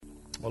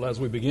Well,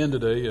 as we begin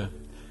today,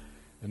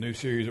 a new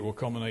series that will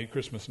culminate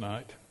Christmas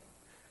night,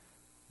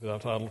 that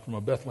I've titled From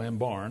a Bethlehem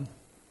Barn,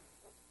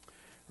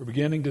 we're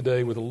beginning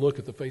today with a look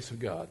at the face of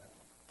God.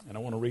 And I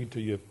want to read to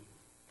you,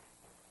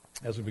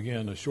 as we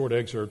begin, a short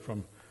excerpt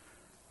from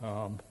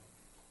a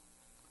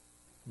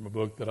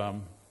book that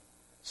I'm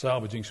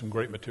salvaging some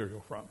great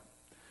material from.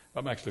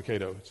 By Max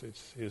Lucado.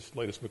 It's his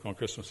latest book on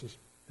Christmas is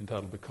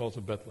entitled Because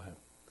of Bethlehem.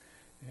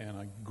 And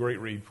a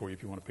great read for you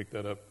if you want to pick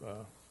that up.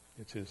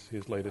 It's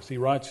his latest. He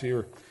writes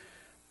here,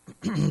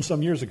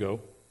 some years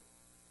ago,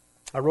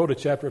 I wrote a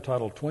chapter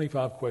titled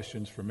 25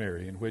 Questions for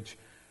Mary, in which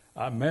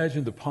I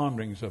imagined the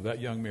ponderings of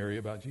that young Mary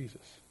about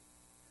Jesus.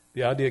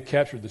 The idea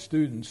captured the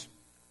students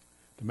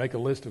to make a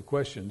list of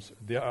questions.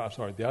 The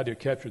idea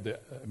captured the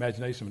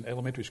imagination of an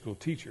elementary school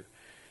teacher.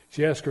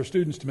 She asked her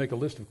students to make a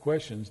list of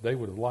questions they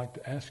would have liked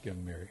to ask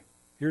young Mary.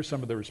 Here are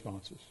some of their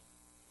responses.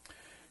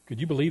 Could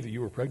you believe that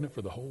you were pregnant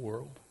for the whole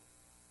world?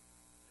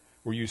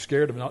 Were you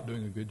scared of not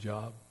doing a good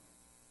job?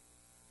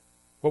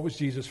 What was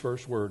Jesus'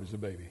 first word as a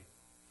baby?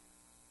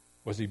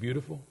 Was he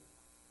beautiful?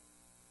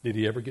 Did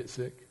he ever get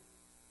sick?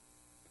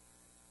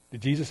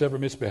 Did Jesus ever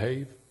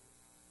misbehave?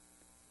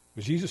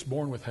 Was Jesus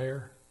born with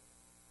hair?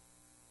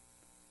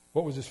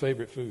 What was his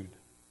favorite food?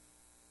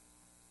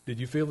 Did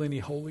you feel any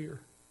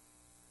holier?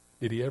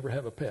 Did he ever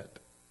have a pet?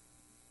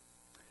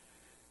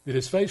 Did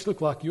his face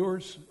look like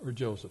yours or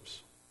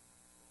Joseph's?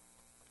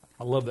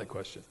 I love that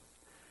question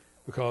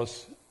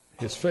because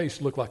his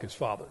face looked like his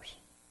father's.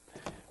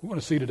 We want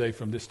to see today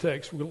from this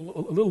text, we're going to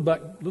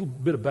a little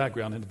bit of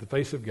background into the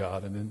face of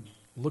God and then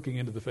looking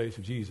into the face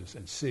of Jesus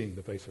and seeing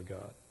the face of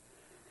God.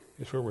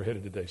 It's where we're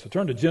headed today. So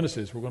turn to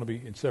Genesis. We're going to be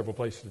in several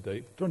places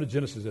today. Turn to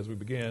Genesis as we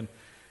begin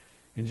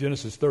in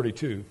Genesis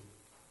 32.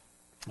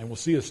 And we'll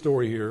see a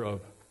story here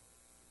of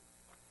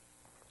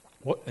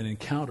what an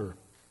encounter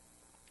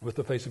with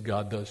the face of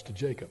God does to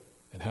Jacob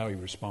and how he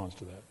responds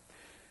to that.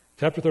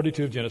 Chapter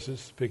 32 of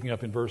Genesis, picking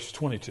up in verse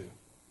 22.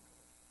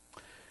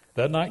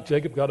 That night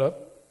Jacob got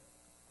up,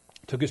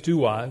 took his 2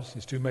 wives,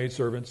 his 2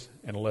 maidservants,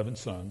 and 11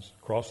 sons,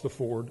 crossed the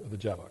ford of the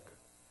Jabbok.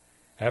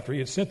 After he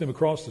had sent them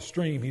across the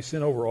stream, he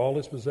sent over all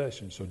his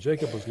possessions. So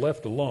Jacob was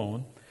left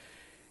alone,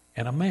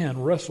 and a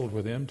man wrestled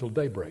with him till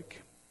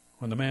daybreak.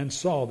 When the man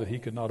saw that he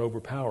could not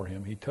overpower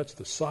him, he touched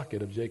the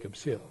socket of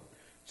Jacob's hip,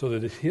 so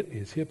that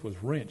his hip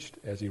was wrenched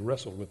as he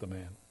wrestled with the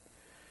man.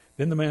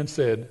 Then the man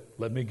said,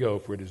 "Let me go,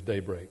 for it is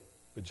daybreak."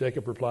 But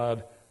Jacob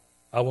replied,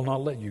 "I will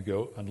not let you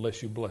go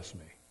unless you bless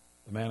me."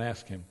 The man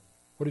asked him,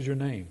 "What is your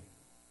name?"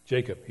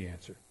 "Jacob," he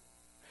answered.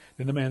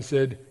 Then the man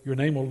said, "Your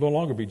name will no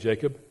longer be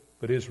Jacob,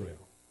 but Israel,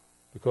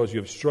 because you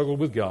have struggled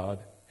with God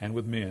and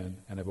with men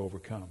and have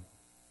overcome."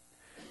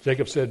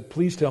 Jacob said,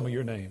 "Please tell me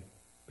your name."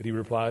 But he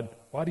replied,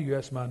 "Why do you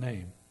ask my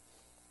name?"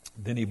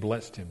 Then he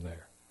blessed him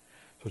there.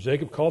 So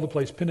Jacob called the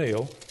place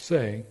Peniel,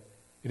 saying,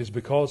 "It is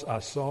because I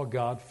saw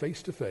God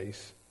face to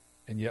face,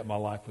 and yet my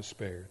life was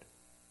spared."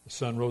 The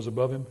sun rose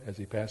above him as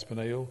he passed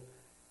Peniel,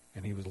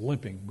 and he was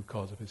limping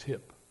because of his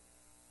hip.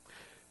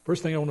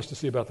 First thing I want us to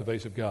see about the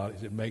face of God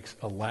is it makes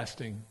a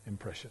lasting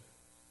impression.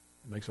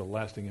 It makes a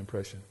lasting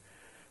impression.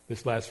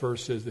 This last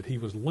verse says that he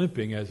was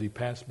limping as he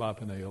passed by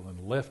Peniel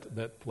and left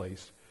that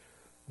place,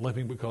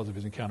 limping because of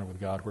his encounter with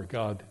God, where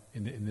God,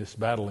 in this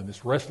battle, in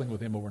this wrestling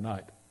with him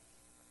overnight,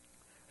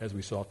 as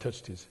we saw,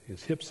 touched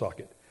his hip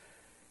socket.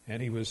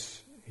 And he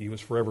was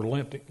forever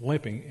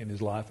limping in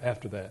his life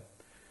after that.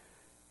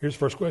 Here's the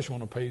first question I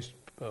want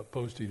to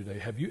pose to you today.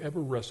 Have you ever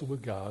wrestled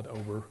with God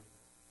over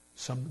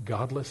some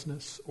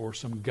godlessness or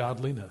some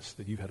godliness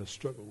that you've had a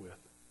struggle with?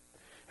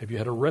 Have you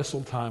had a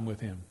wrestle time with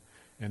him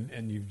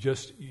and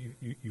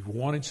you've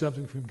wanted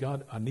something from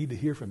God? I need to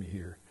hear from you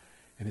here.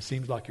 And it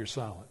seems like you're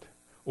silent.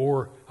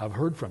 Or I've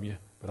heard from you,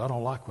 but I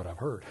don't like what I've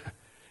heard.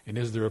 And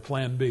is there a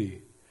plan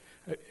B?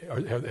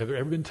 Have there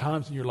ever been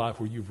times in your life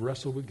where you've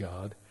wrestled with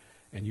God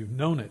and you've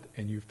known it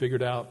and you've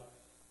figured out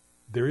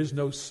there is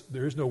no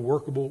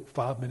workable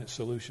 5-minute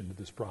solution to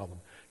this problem?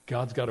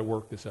 God's got to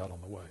work this out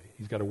on the way.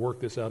 He's got to work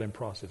this out in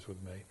process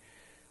with me.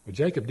 Well,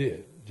 Jacob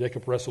did.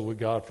 Jacob wrestled with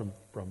God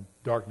from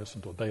darkness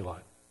until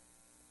daylight.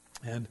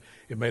 And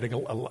it made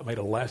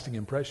a lasting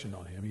impression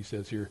on him. He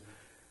says here,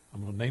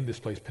 I'm going to name this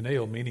place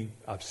Peniel, meaning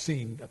I've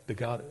seen the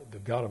God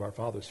of our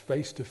fathers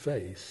face to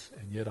face,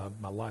 and yet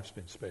my life's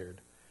been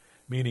spared.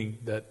 Meaning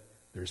that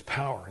there's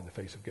power in the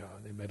face of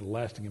God. It made a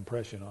lasting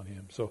impression on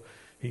him. So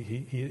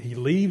he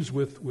leaves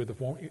with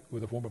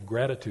a form of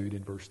gratitude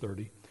in verse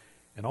 30,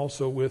 and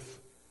also with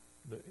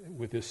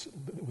this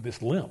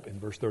limp in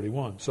verse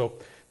 31. So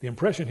the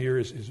impression here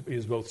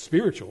is both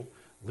spiritual,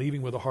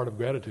 leaving with a heart of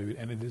gratitude,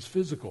 and it is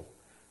physical,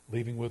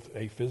 leaving with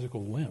a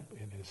physical limp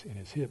in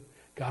his hip.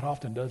 God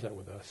often does that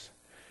with us.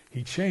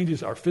 He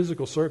changes our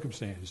physical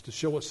circumstances to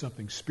show us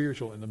something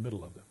spiritual in the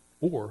middle of them,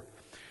 or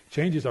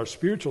changes our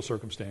spiritual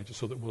circumstances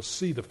so that we'll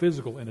see the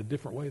physical in a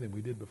different way than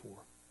we did before.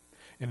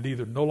 And it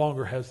either no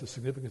longer has the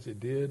significance it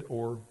did,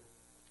 or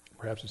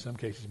perhaps in some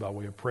cases by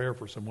way of prayer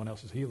for someone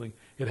else's healing,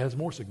 it has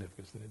more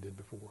significance than it did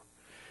before.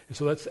 And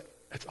so that's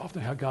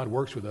often how God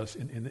works with us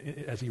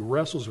as he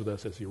wrestles with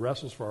us, as he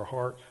wrestles for our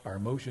heart, our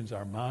emotions,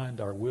 our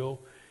mind, our will.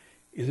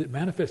 is it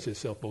manifests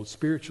itself both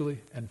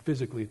spiritually and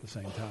physically at the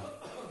same time.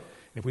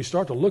 If we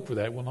start to look for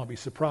that, we'll not be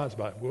surprised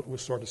by it. We'll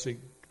start to see,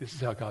 this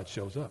is how God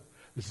shows up.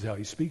 This is how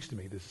he speaks to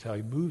me. This is how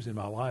he moves in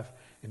my life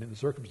and in the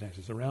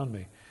circumstances around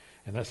me.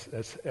 And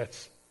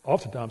that's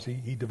oftentimes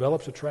he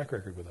develops a track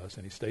record with us,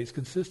 and he stays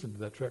consistent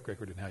with that track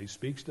record in how he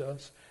speaks to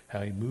us,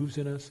 how he moves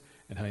in us,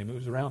 and how he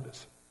moves around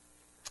us.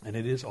 And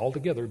it is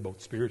altogether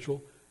both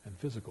spiritual and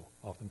physical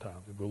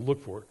oftentimes. If we'll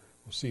look for it,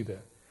 we'll see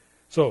that.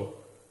 So,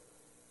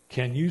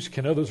 can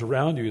others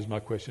around you, is my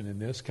question in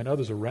this, can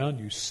others around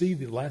you see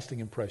the lasting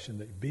impression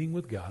that being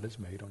with God has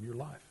made on your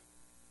life?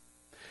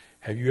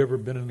 Have you ever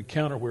been in an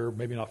encounter where,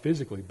 maybe not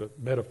physically, but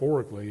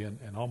metaphorically and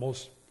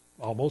almost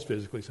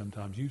physically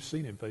sometimes, you've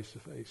seen him face to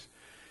face?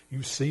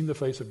 You've seen the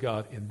face of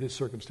God in this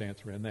circumstance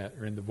or in that,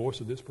 or in the voice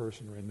of this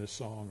person, or in this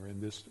song, or in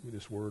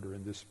this word, or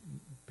in this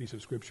piece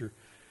of scripture.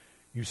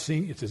 You've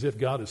seen, it's as if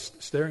God is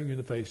staring you in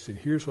the face and saying,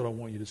 here's what I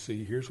want you to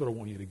see, here's what I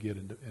want you to get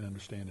and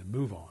understand and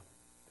move on.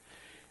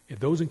 If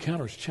those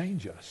encounters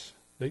change us,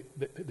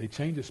 they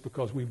change us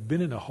because we've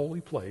been in a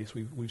holy place,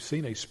 we've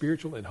seen a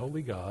spiritual and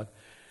holy God,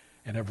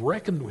 and have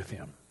reckoned with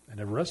him, and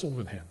have wrestled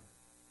with him.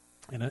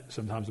 And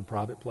sometimes a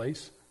private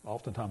place,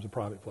 oftentimes a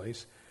private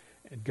place.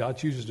 And God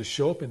chooses to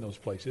show up in those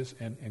places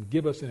and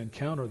give us an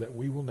encounter that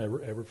we will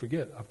never, ever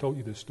forget. I've told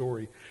you this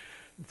story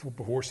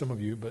before, some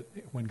of you, but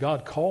when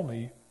God called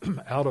me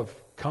out of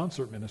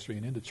concert ministry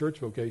and into church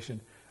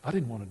vocation, I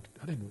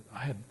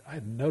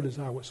had no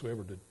desire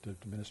whatsoever to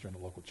minister in a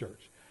local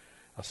church.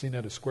 I seen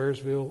that at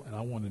Squaresville, and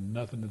I wanted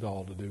nothing at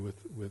all to do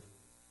with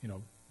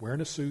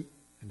wearing a suit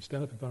and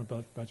standing up in front of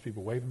a bunch of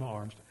people waving my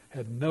arms.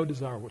 Had no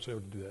desire whatsoever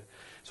to do that.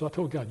 So I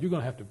told God, you're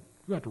going to have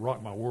to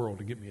rock my world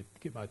to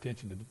get my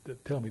attention, to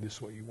tell me this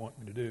is what you want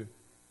me to do.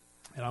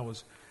 And I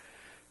was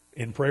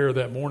in prayer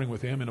that morning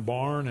with him in a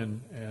barn,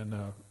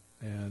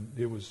 and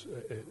it was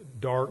a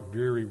dark,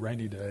 dreary,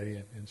 rainy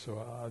day, and so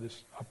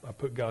I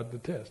put God to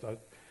the test.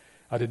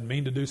 I didn't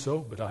mean to do so,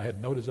 but I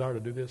had no desire to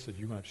do this. That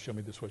you're going to have to show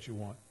me this is what you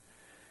want.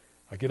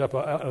 I get up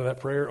out of that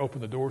prayer,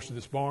 open the doors to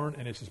this barn,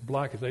 and it's as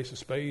black as ace of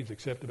spades,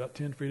 except about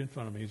 10 feet in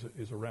front of me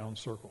is a round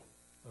circle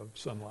of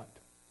sunlight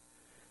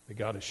that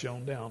God has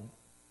shone down.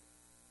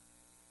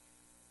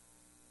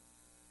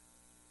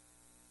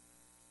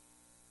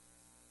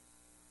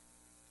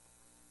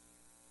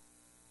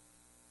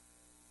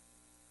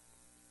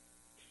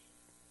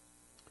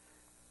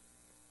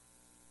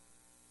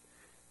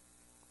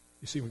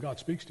 You see, when God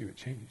speaks to you, it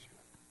changes you.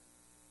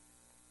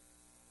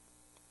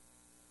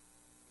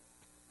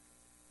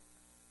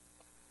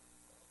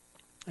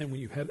 And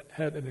when you've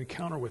had an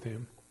encounter with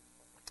him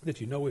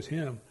that you know is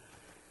him,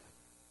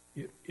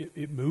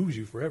 it moves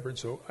you forever. And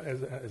so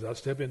as I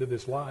step into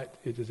this light,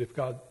 it's as if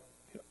God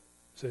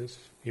says,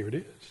 here it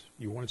is.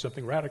 You wanted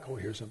something radical,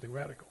 here's something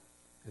radical.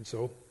 And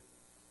so,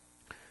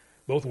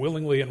 both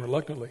willingly and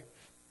reluctantly,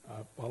 I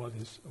followed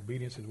his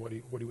obedience in what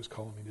he was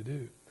calling me to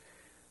do.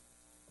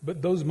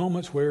 But those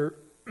moments where,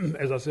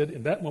 as I said,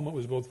 in that moment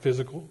was both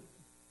physical,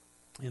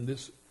 in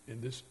this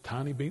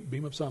tiny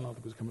beam of sunlight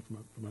that was coming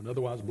from an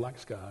otherwise black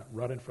sky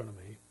right in front of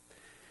me.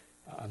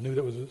 I knew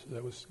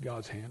that was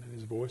God's hand and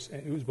his voice.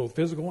 And it was both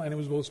physical and it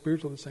was both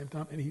spiritual at the same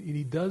time. And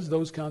he does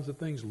those kinds of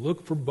things.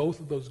 Look for both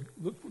of those.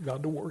 Look for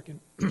God to work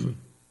in,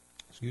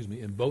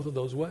 in both of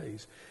those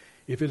ways.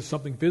 If it's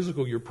something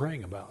physical you're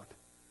praying about,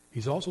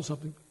 he's also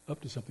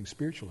up to something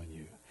spiritual in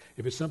you.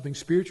 If it's something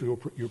spiritual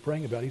you're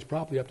praying about, he's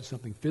probably up to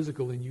something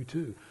physical in you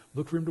too.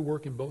 Look for him to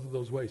work in both of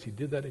those ways. He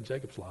did that in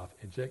Jacob's life.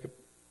 And Jacob,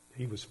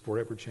 he was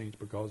forever changed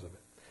because of it.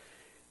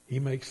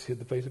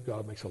 The face of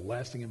God makes a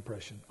lasting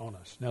impression on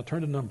us. Now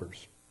turn to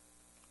Numbers,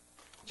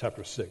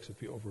 chapter 6,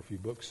 over a few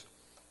books.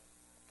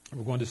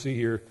 We're going to see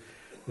here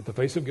that the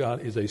face of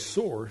God is a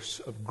source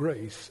of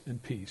grace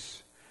and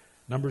peace.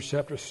 Numbers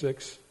chapter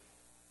 6,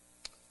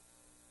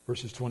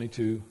 verses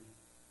 22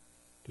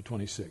 to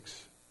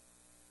 26.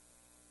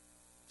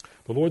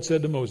 The Lord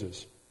said to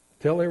Moses,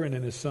 tell Aaron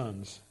and his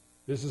sons,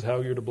 this is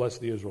how you're to bless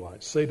the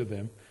Israelites. Say to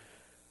them,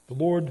 the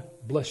Lord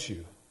bless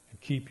you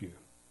and keep you.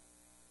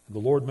 And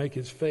the Lord make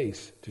his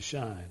face to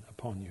shine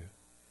upon you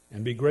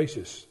and be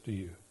gracious to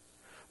you.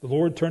 The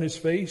Lord turn his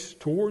face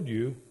toward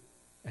you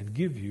and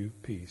give you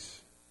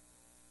peace.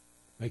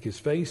 Make his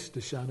face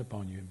to shine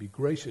upon you and be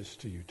gracious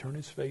to you. Turn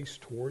his face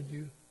toward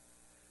you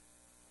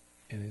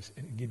and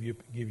give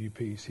you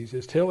peace. He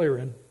says, tell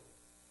Aaron,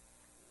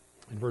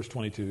 in verse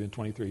 22 and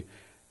 23,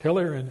 tell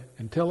Aaron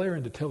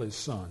to tell his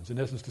sons. In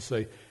essence, to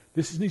say,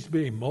 this needs to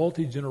be a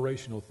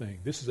multi-generational thing.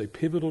 This is a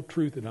pivotal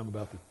truth that I'm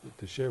about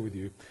to share with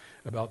you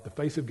about the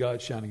face of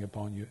God shining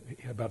upon you,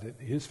 about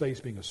his face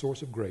being a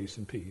source of grace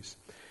and peace.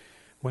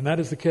 When that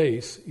is the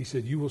case, he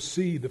said, you will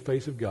see the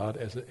face of God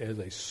as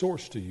a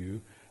source to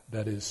you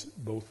that is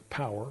both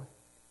power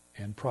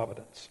and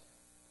providence.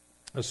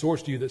 A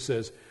source to you that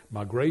says,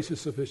 my grace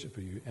is sufficient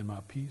for you and my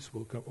peace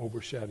will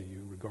overshadow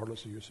you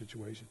regardless of your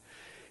situation.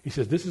 He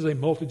says, this is a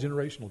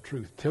multi-generational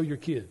truth. Tell your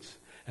kids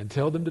and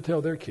tell them to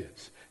tell their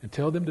kids and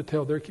tell them to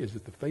tell their kids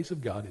that the face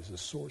of God is a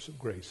source of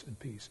grace and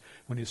peace.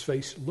 When his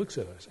face looks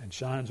at us and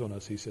shines on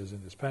us, he says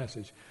in this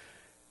passage,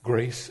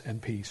 grace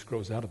and peace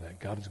grows out of that.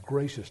 God is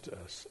gracious to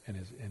us and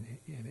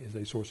is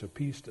a source of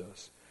peace to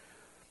us.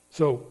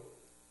 So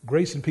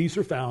grace and peace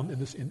are found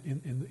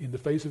in the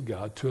face of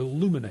God to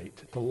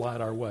illuminate, to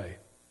light our way.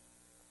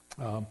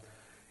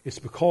 It's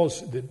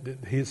because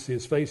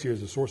his face here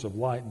is a source of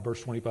light. In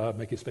verse 25,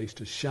 make his face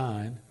to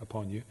shine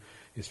upon you.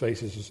 His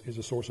face is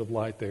a source of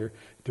light there.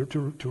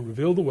 To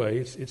reveal the way,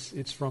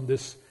 it's from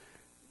this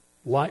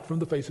light from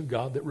the face of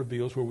God that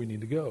reveals where we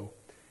need to go.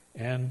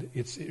 And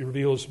it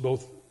reveals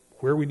both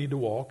where we need to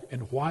walk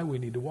and why we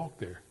need to walk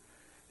there.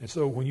 And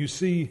so when you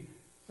see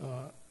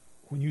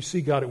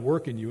God at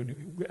work in you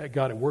and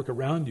God at work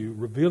around you,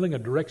 revealing a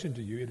direction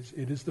to you,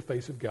 it is the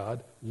face of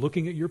God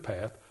looking at your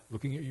path,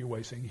 looking at your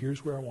way, saying,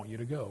 here's where I want you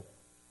to go.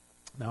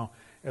 Now,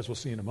 as we'll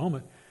see in a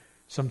moment,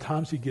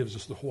 sometimes he gives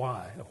us the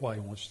why of why he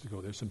wants us to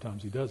go there.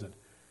 Sometimes he doesn't.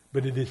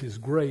 But it is his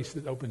grace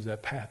that opens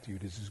that path to you.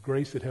 It is his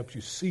grace that helps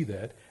you see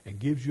that and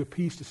gives you a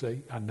peace to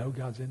say, I know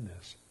God's in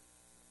this.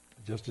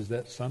 Just as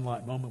that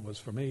sunlight moment was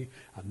for me,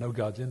 I know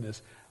God's in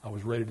this. I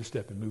was ready to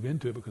step and move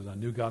into it because I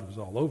knew God was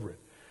all over it.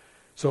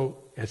 So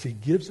as he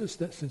gives us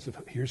that sense of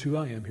here's who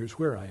I am, here's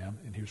where I am,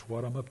 and here's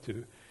what I'm up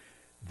to,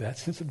 that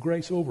sense of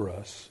grace over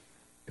us,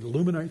 it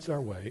illuminates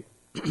our way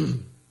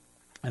and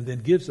then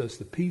gives us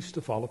the peace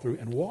to follow through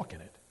and walk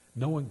in it,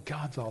 knowing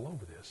God's all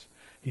over this.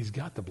 He's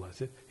got to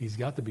bless it. He's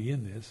got to be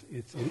in this.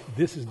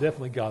 This is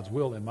definitely God's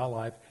will in my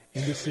life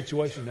in this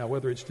situation. Now,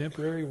 whether it's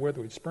temporary,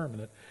 whether it's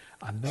permanent,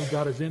 I know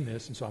God is in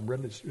this, and so I'm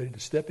ready to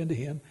step into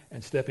him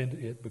and step into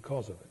it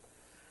because of it.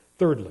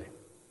 Thirdly,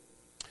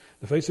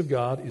 the face of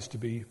God is to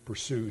be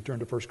pursued. Turn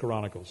to 1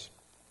 Chronicles,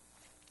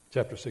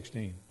 chapter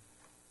 16.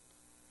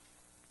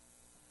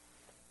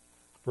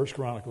 1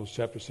 Chronicles,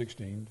 chapter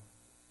 16,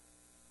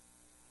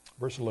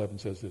 verse 11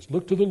 says this,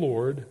 look to the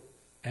Lord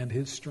and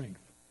his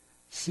strength.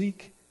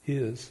 Seek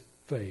his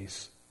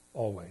face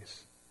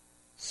always.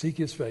 Seek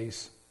his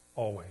face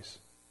always.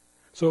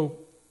 So,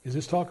 is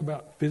this talk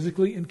about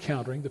physically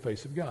encountering the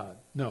face of God?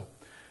 No.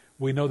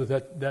 We know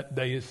that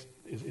day is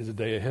a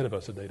day ahead of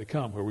us, a day to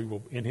come, where we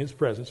will, in his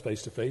presence,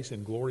 face to face,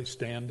 in glory,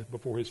 stand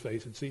before his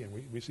face and see him.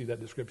 We see that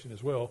description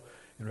as well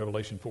in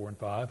Revelation 4 and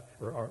 5,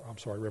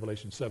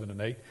 Revelation 7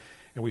 and 8.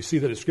 And we see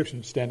the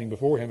description standing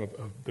before him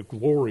of the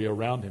glory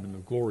around him and the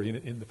glory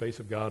in the face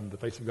of God, and the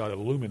face of God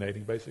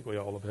illuminating basically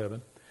all of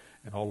heaven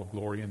and all of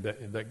glory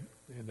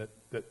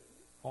that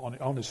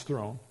on his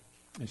throne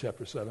in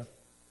chapter 7.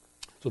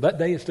 So that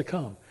day is to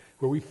come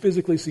where we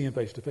physically see him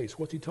face to face.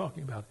 What's he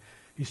talking about?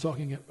 He's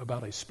talking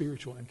about a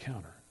spiritual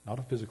encounter, not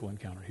a physical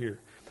encounter here.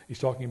 He's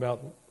talking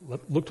about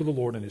look to the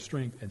Lord and his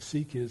strength and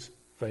seek his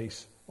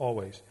face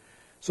always.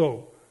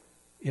 So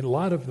in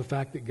light of the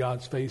fact that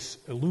God's face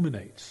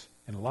illuminates,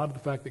 and in light of the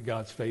fact that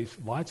God's face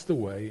lights the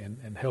way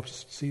and helps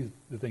us see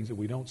the things that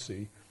we don't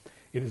see,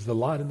 it is the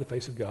light in the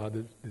face of God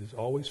that is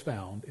always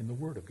found in the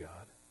Word of God.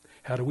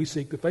 How do we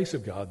seek the face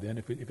of God then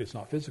if it's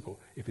not physical?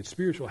 If it's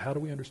spiritual, how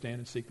do we understand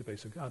and seek the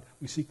face of God?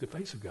 We seek the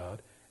face of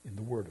God in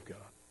the Word of God.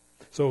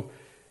 So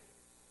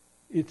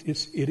if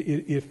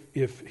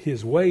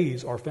his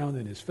ways are found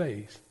in his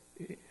face,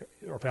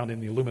 are found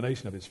in the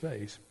illumination of his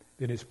face,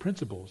 then his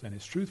principles and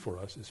his truth for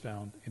us is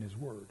found in his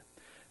Word.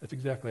 That's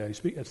exactly how he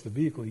speaks. That's the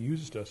vehicle he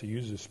uses to us. He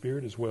uses his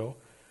Spirit as well,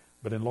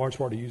 but in large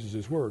part he uses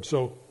his Word.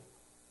 So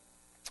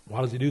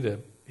why does he do that?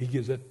 He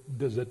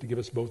does that to give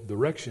us both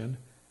direction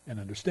and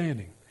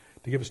understanding.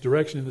 To give us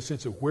direction in the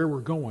sense of where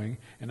we're going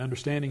and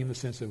understanding in the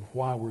sense of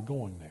why we're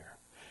going there.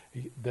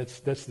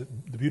 That's the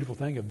beautiful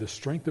thing of the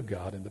strength of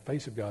God and the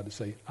face of God to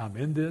say, I'm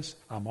in this,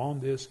 I'm on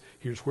this,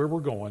 here's where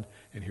we're going,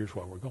 and here's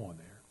why we're going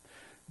there.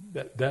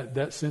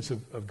 That sense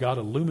of God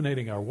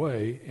illuminating our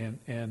way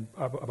and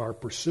of our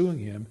pursuing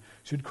him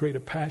should create a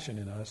passion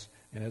in us.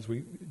 And as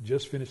we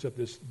just finished up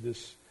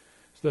this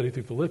study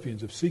through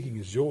Philippians of seeking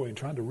his joy and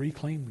trying to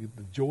reclaim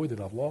the joy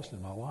that I've lost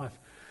in my life,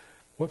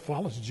 what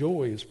follows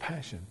joy is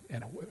passion.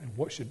 And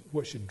what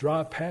should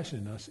drive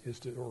passion in us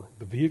or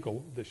the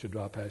vehicle that should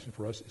drive passion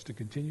for us is to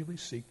continually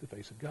seek the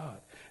face of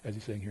God. As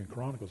he's saying here in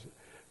Chronicles,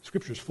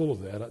 Scripture is full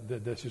of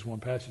that. That's just one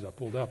passage I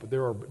pulled out. But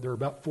there are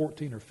about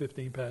 14 or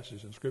 15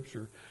 passages in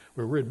Scripture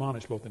where we're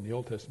admonished, both in the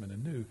Old Testament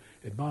and New,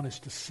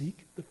 admonished to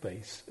seek the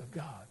face of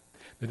God.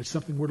 That it's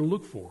something we're to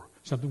look for,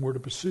 something we're to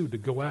pursue, to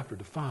go after,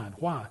 to find.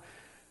 Why?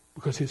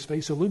 Because his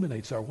face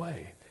illuminates our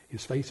way.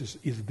 His face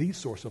is the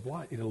source of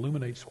light. It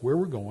illuminates where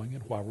we're going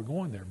and why we're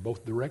going there,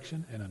 both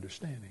direction and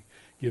understanding.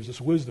 Gives us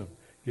wisdom.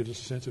 Gives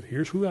us a sense of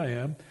here's who I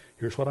am,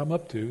 here's what I'm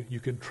up to. You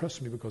can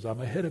trust me because I'm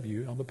ahead of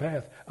you on the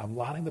path. I'm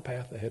lighting the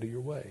path ahead of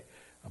your way.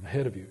 I'm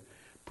ahead of you.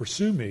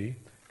 Pursue me,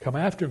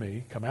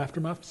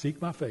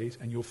 seek my face,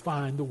 and you'll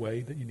find the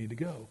way that you need to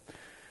go.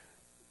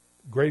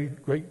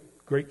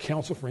 Great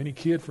counsel for any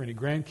kid, for any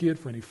grandkid,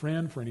 for any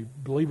friend, for any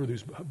believer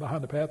who's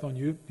behind the path on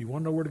you. Do you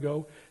want to know where to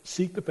go?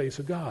 Seek the face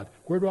of God.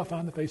 Where do I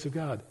find the face of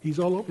God? He's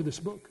all over this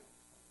book.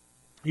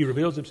 He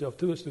reveals himself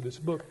to us through this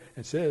book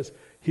and says,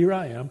 here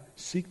I am,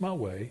 seek my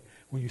way.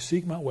 When you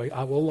seek my way,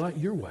 I will light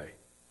your way.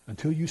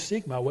 Until you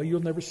seek my way,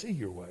 you'll never see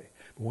your way.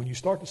 But when you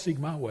start to seek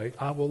my way,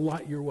 I will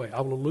light your way. I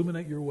will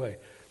illuminate your way.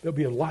 There'll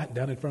be a light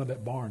down in front of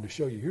that barn to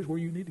show you, here's where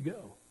you need to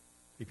go.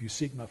 if you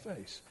seek my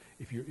face,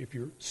 if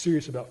you're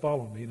serious about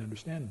following me and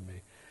understanding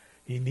me,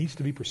 he needs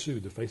to be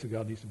pursued. The face of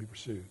God needs to be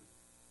pursued.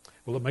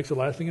 Well, it makes a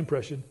lasting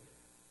impression,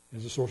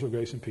 is a source of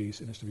grace and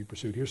peace, and is to be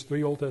pursued. Here's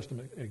 3 Old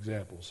Testament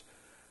examples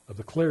of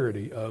the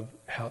clarity of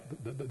how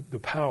the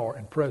power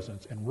and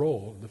presence and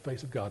role of the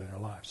face of God in our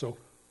lives. So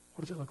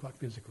what does it look like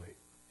physically?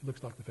 It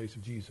looks like the face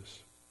of Jesus.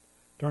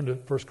 Turn to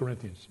 1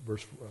 Corinthians,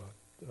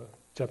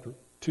 chapter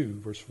 2,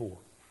 verse 4.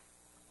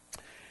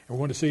 And we're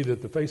going to see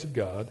that the face of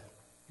God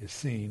is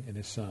seen in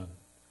his Son.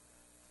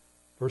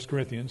 1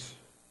 Corinthians,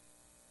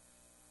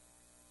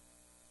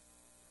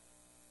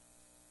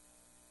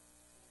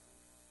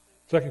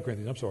 Second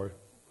Corinthians, I'm sorry.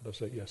 What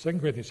did I say? Yeah, 2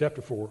 Corinthians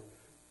chapter 4.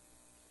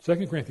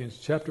 2 Corinthians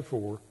chapter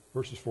 4,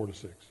 verses 4 to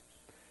 6.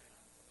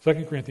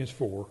 2 Corinthians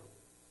 4,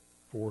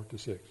 4 to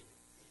 6.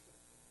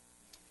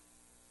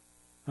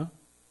 Huh?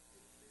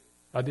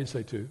 I did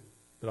say 2,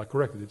 but I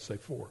corrected it to say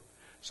 4.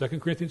 2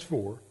 Corinthians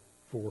 4,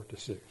 4 to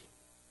 6.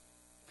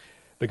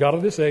 The God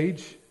of this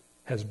age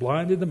has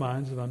blinded the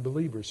minds of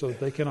unbelievers so that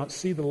they cannot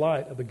see the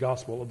light of the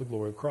gospel of the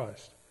glory of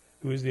Christ,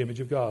 who is the image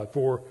of God.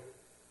 For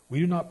we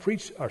do not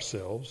preach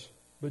ourselves,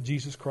 but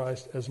Jesus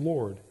Christ as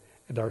Lord,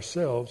 and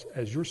ourselves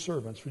as your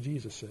servants for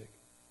Jesus' sake.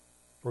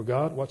 For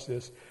God, watch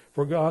this,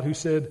 for God who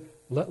said,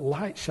 let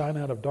light shine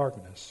out of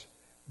darkness,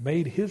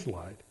 made his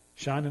light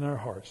shine in our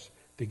hearts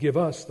to give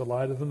us the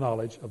light of the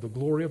knowledge of the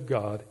glory of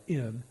God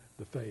in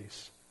the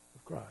face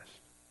of Christ.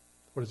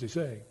 What is he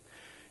saying?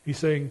 He's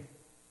saying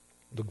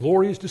the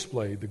glory is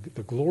displayed,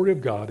 the glory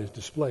of God is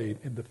displayed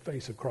in the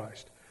face of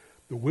Christ.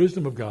 The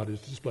wisdom of God is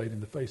displayed in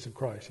the face of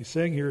Christ. He's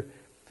saying here,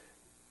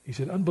 he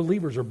said,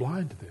 unbelievers are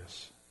blind to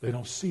this. They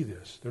don't see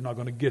this. They're not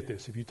going to get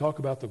this. If you talk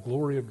about the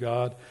glory of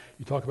God,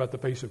 you talk about the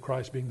face of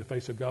Christ being the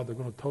face of God, they're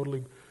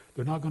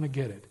not going to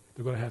get it.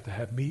 They're going to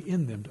have me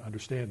in them to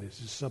understand this.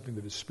 This is something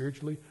that is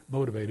spiritually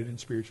motivated and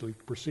spiritually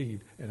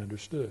perceived and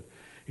understood.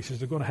 He says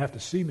they're going to have to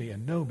see me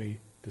and know me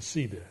to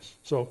see this.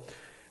 So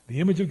the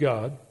image of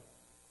God,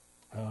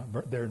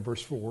 there in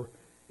verse 4,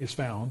 is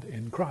found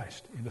in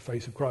Christ, in the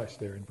face of Christ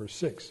there in verse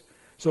 6.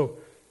 So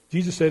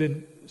Jesus said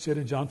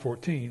in John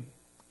 14,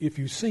 if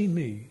you've seen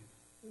me,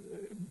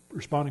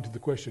 responding to the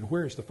question,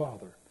 where is the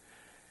Father?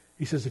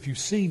 He says, if you've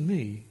seen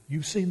me,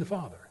 you've seen the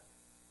Father.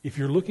 If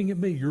you're looking at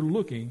me, you're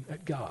looking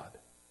at God.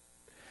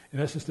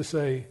 In essence, to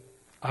say,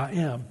 I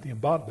am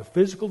the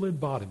physical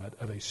embodiment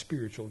of a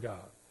spiritual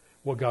God.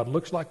 What God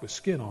looks like with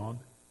skin on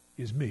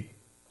is me.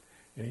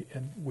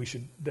 And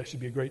that should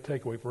be a great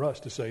takeaway for us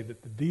to say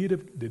that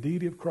the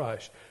deity of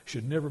Christ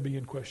should never be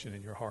in question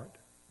in your heart.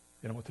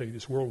 And I'm going to tell you,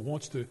 this world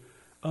wants to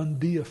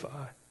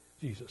undeify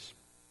Jesus.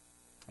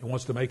 It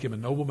wants to make him a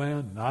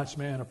nobleman, a nice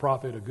man, a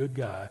prophet, a good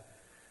guy.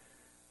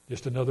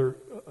 Just another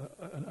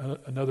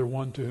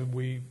one to whom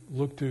we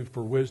look to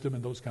for wisdom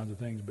and those kinds of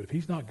things. But if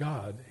he's not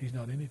God, he's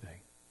not anything.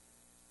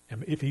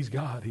 And if he's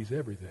God, he's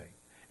everything.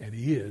 And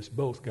he is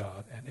both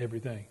God and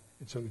everything.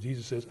 And so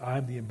Jesus says, I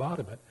am the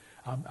embodiment.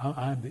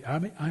 I am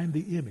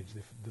the image,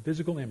 the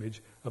physical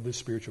image of this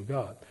spiritual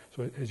God.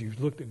 So as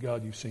you've looked at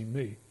God, you've seen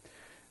me.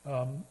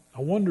 I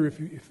wonder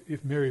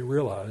if Mary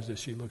realized as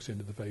she looks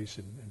into the face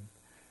and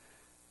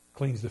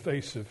cleans the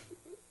face of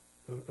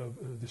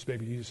this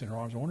baby Jesus in her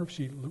arms, I wonder if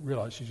she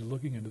realized she's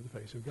looking into the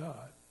face of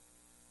God.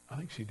 I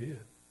think she did.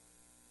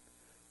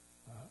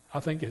 I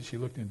think as she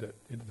looked into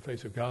the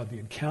face of God, the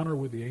encounter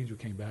with the angel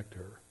came back to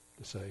her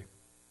to say,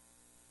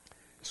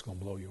 it's going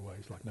to blow you away.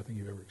 It's like nothing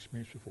you've ever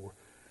experienced before.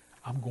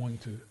 I'm going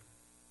to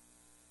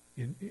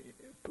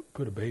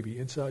put a baby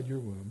inside your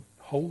womb,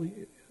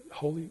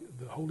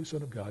 the Holy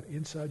Son of God,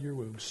 inside your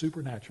womb,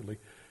 supernaturally,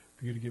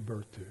 for you to give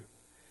birth to.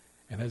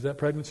 And as that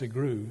pregnancy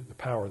grew, the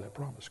power of that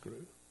promise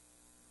grew.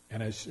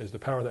 And as the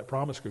power of that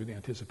promise grew, the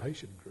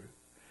anticipation grew.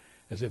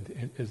 As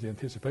the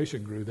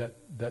anticipation grew,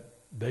 that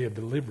day of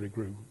delivery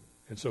grew.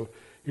 And so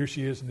here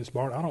she is in this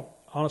barn.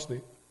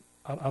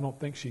 I don't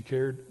think she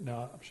cared.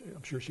 Now,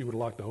 I'm sure she would have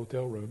liked a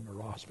hotel room or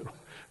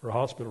a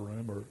hospital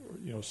room or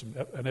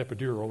an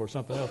epidural or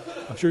something else.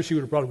 I'm sure she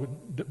would have probably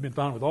been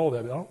fine with all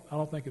that. But I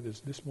don't think at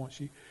this point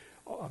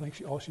I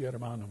think all she had her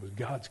mind on was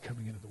God's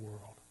coming into the world.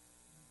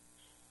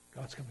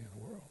 God's coming into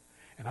the world.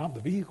 And I'm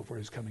the vehicle for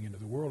his coming into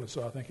the world. And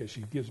so I think as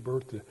she gives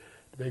birth to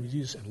baby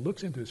Jesus and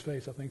looks into his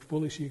face, I think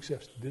fully she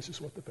accepts this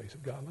is what the face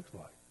of God looks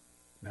like.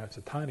 Now, it's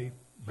a tiny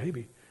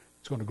baby.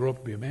 It's going to grow up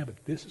to be a man,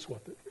 but this is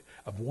what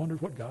I've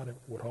wondered what God,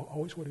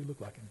 always what he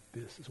looked like,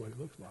 and this is what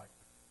he looks like.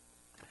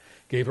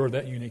 Gave her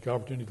that unique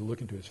opportunity to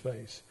look into his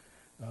face.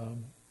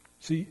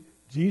 See,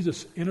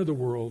 Jesus entered the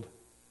world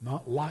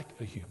not like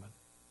a human,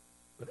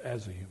 but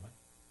as a human.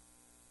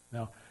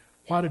 Now,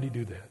 why did he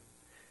do that?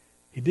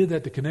 He did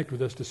that to connect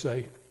with us to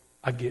say,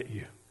 I get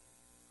you.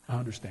 I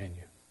understand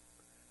you.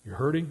 You're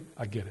hurting.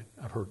 I get it.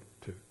 I've hurt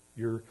too.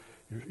 You're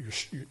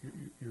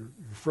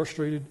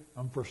frustrated.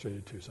 I'm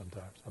frustrated too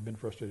sometimes. I've been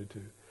frustrated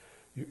too.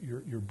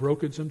 You're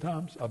broken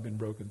sometimes. I've been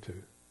broken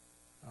too.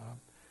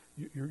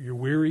 You're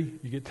weary.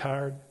 You get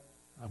tired.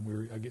 I'm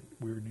weary. I get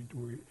weary.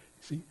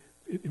 See,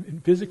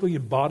 in physically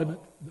embodiment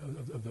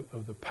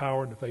of the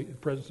power and the faith and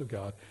presence of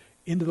God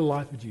into the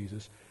life of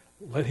Jesus,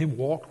 Let him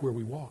walk where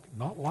we walk,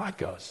 not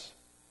like us,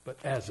 but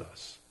as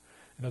us.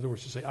 In other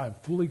words, to say, I am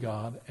fully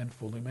God and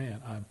fully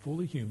man. I am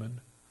fully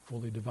human,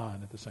 fully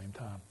divine at the same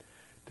time.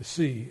 To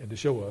see and to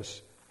show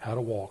us how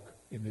to walk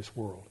in this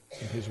world,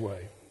 in his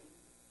way.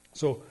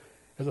 So,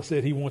 as I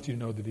said, he wants you to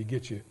know that he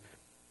gets you.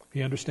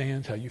 He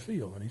understands how you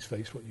feel, and he's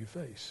faced what you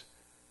face.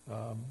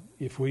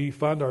 If we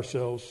find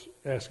ourselves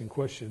asking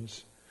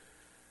questions,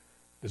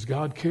 does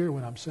God care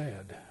when I'm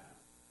sad?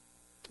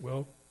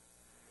 Well,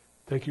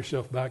 take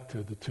yourself back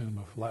to the tomb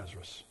of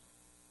Lazarus.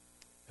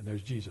 And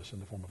there's Jesus in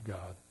the form of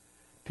God,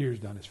 tears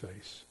down his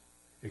face,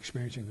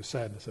 experiencing the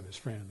sadness of his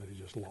friend that he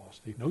just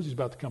lost. He knows he's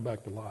about to come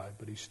back to life,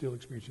 but he's still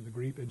experiencing the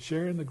grief and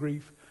sharing the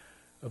grief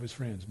of his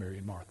friends, Mary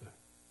and Martha.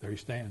 There he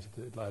stands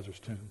at Lazarus'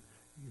 tomb.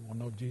 You want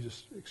to know if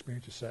Jesus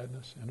experiences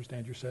sadness,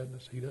 understands your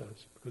sadness? He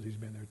does, because he's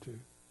been there too.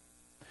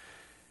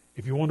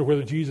 If you wonder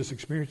whether Jesus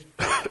experienced,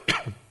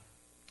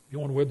 you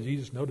wonder whether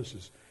Jesus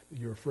notices that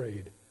you're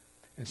afraid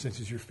and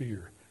senses your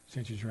fear,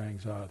 senses your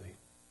anxiety,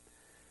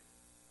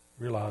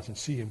 realize and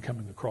see him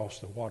coming across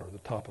the water, the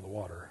top of the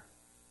water,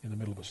 in the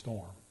middle of a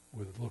storm,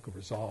 with a look of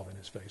resolve in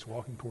his face,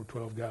 walking toward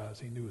 12 guys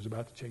he knew was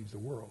about to change the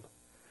world,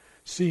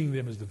 seeing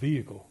them as the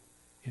vehicle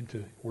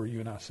into where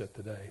you and I sit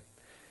today.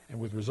 And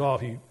with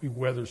resolve, he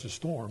weathers the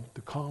storm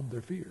to calm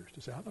their fears,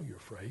 to say, I know you're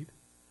afraid.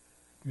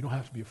 You don't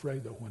have to be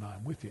afraid, though, when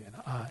I'm with you, and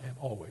I am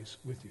always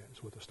with you.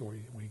 That's what the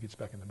story, when he gets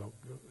back in the boat,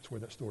 that's where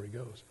that story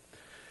goes.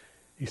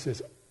 He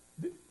says,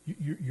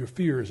 your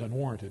fear is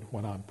unwarranted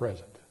when I'm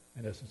present.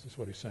 In essence, that's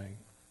what he's saying.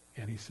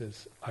 And he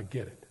says, I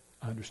get it.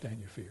 I understand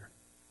your fear.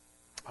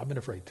 I've been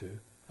afraid too.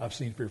 I've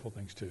seen fearful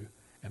things too.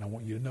 And I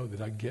want you to know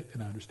that I get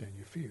and I understand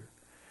your fear.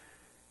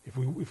 If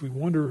we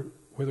wonder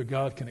whether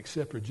God can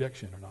accept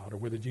rejection or not, or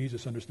whether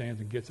Jesus understands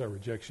and gets our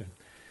rejection,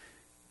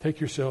 take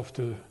yourself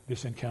to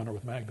this encounter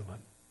with Magdalene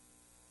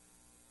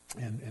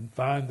and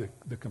find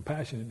the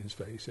compassion in his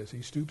face as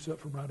he stoops up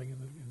from writing in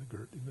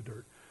the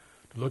dirt,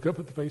 to look up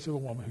at the face of a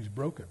woman who's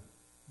broken,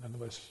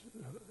 nonetheless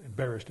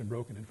embarrassed and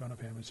broken in front of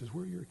him, and says,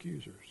 where are your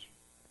accusers?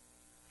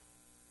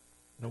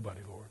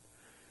 Nobody, Lord.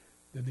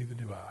 Then neither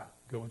do I.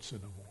 Go and sin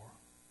no more.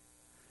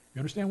 You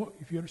understand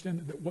if you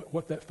understand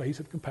what that face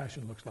of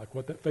compassion looks like,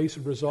 what that face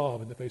of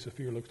resolve in the face of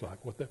fear looks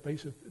like, what that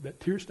face of that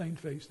tear-stained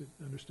face that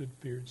understood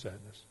fear and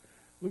sadness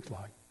looks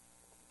like,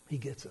 he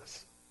gets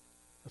us.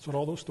 That's what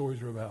all those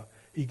stories are about.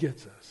 He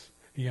gets us.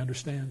 He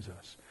understands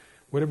us.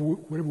 Whatever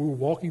we're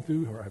walking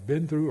through or have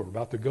been through or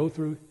about to go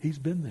through, he's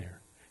been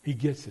there. He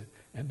gets it.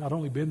 And not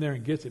only been there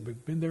and gets it,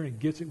 but been there and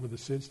gets it with the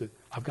sense that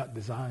I've got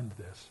designed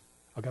this.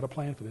 I've got a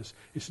plan for this.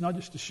 It's not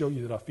just to show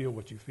you that I feel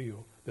what you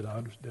feel, that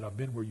I've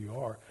been where you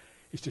are.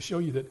 It's to show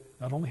you that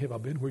not only have I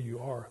been where you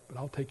are, but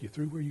I'll take you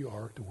through where you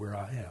are to where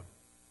I am.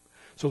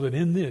 So that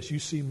in this you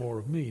see more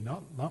of me,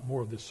 not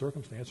more of this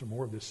circumstance or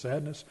more of this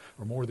sadness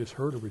or more of this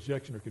hurt or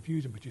rejection or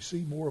confusion, but you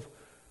see more of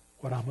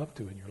what I'm up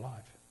to in your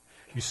life.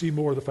 You see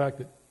more of the fact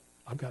that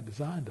I've got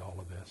designed all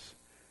of this.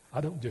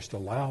 I don't just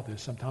allow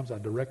this. Sometimes I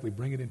directly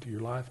bring it into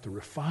your life to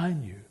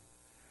refine you,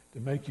 to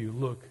make you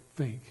look,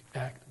 think,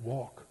 act,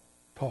 walk,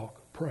 talk,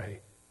 pray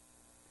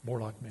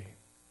more like me.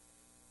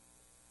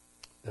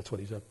 That's what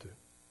he's up to.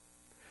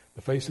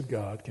 The face of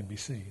God can be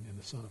seen in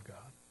the Son of God.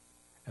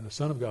 And the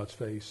Son of God's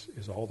face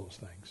is all those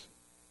things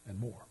and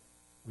more.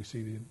 We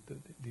see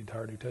the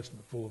entire New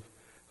Testament full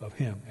of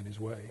him and his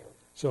way.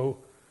 So,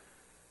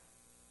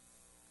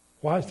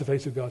 why is the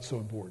face of God so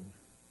important?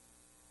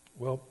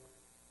 Well,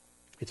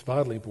 it's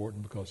vitally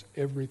important because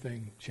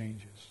everything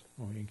changes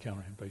when we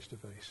encounter him face to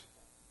face.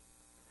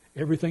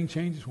 Everything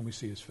changes when we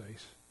see his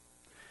face.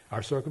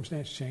 Our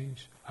circumstances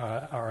change.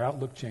 Our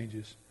outlook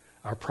changes.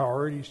 Our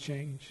priorities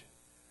change.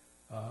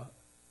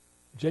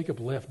 Jacob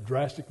left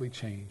drastically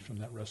changed from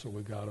that wrestle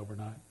with God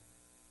overnight.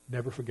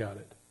 Never forgot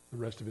it the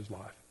rest of his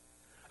life.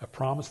 A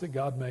promise that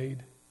God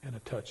made and a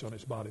touch on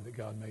his body that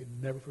God made.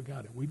 Never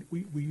forgot it.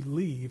 We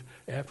leave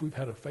after we've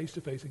had a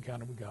face-to-face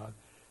encounter with God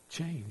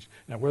changed.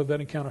 Now, whether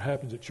that encounter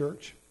happens at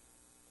church,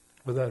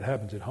 whether that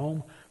happens at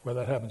home, whether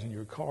that happens in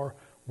your car,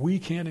 we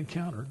can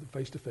encounter the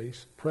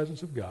face-to-face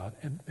presence of God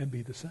and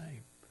be the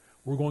same.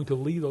 We're going to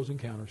leave those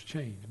encounters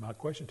changed. My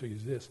question to you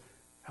is this: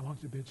 how long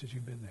has it been since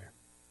you've been there?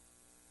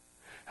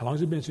 How long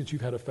has it been since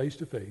you've had a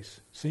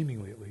face-to-face,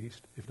 seemingly at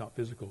least, if not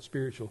physical,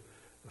 spiritual,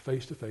 a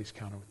face-to-face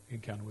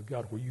encounter with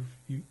God where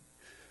you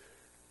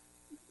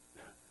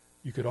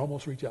could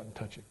almost reach out and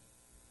touch him?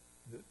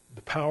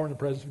 The power and the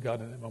presence of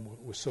God in that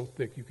moment was so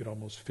thick you could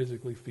almost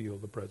physically feel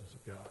the presence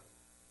of God.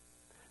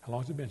 How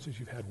long has it been since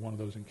you've had one of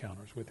those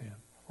encounters with him?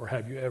 Or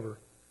have you ever?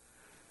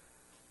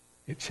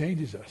 It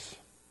changes us.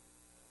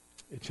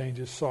 It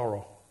changes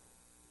sorrow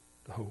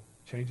to hope.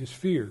 It changes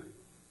fear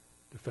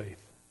to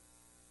faith.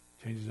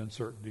 It changes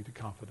uncertainty to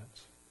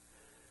confidence.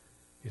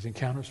 His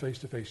encounters face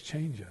to face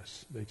change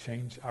us. They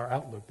change our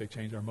outlook. They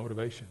change our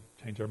motivation,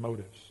 change our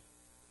motives.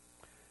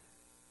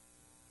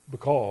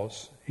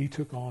 Because he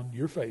took on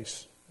your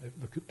face,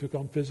 took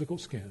on physical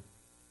skin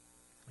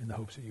in the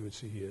hopes that you would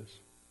see his.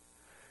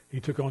 He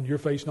took on your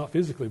face, not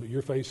physically, but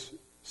your face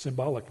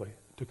symbolically,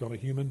 took on a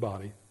human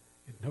body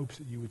in hopes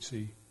that you would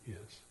see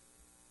his.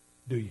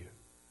 Do you?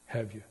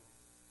 Have you?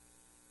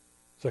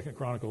 2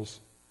 Chronicles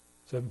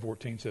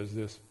 7:14 says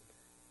this,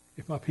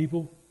 if my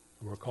people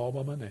who are called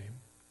by my name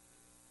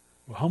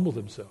will humble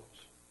themselves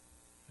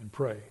and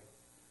pray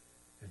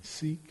and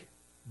seek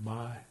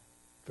my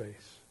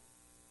face,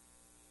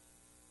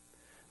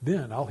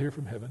 then I'll hear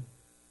from heaven,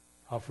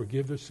 I'll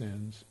forgive their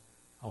sins,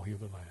 I'll heal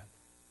their land.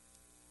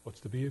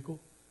 What's the vehicle?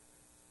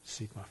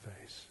 Seek my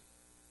face.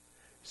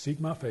 Seek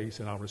my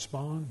face and I'll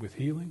respond with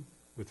healing,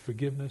 with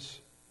forgiveness,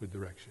 with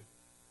direction.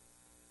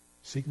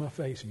 Seek my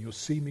face and you'll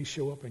see me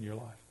show up in your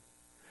life.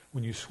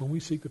 When we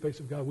seek the face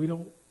of God,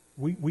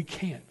 we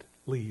can't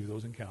leave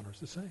those encounters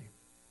the same.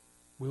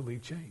 We'll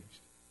leave changed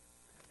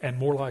and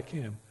more like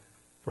him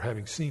for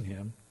having seen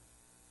him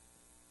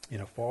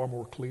in a far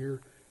more clear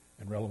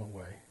and relevant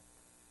way.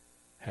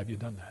 Have you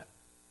done that?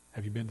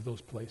 Have you been to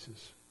those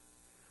places?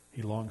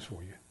 He longs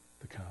for you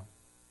to come.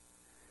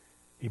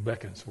 He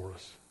beckons for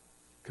us.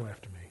 Come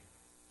after me.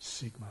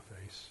 Seek my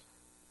face.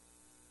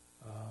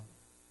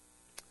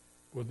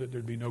 Well,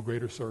 there'd be no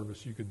greater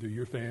service you could do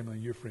your family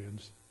and your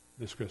friends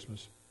this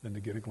Christmas than to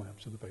get a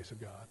glimpse of the face of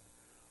God.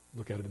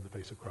 Look at it in the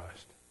face of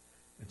Christ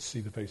and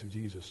see the face of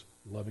Jesus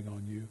loving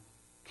on you,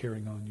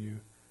 caring on you,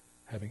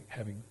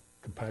 having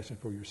compassion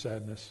for your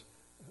sadness,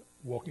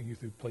 walking you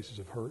through places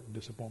of hurt and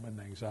disappointment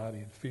and anxiety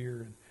and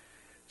fear, and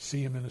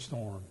see him in the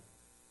storm,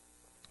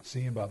 see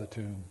him by the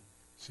tomb,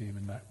 see him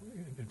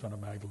in front of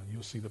Magdalene.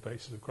 You'll see the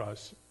faces of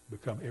Christ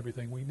become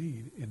everything we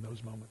need in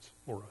those moments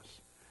for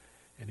us.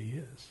 And he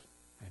is,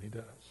 and he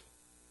does,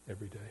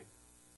 every day.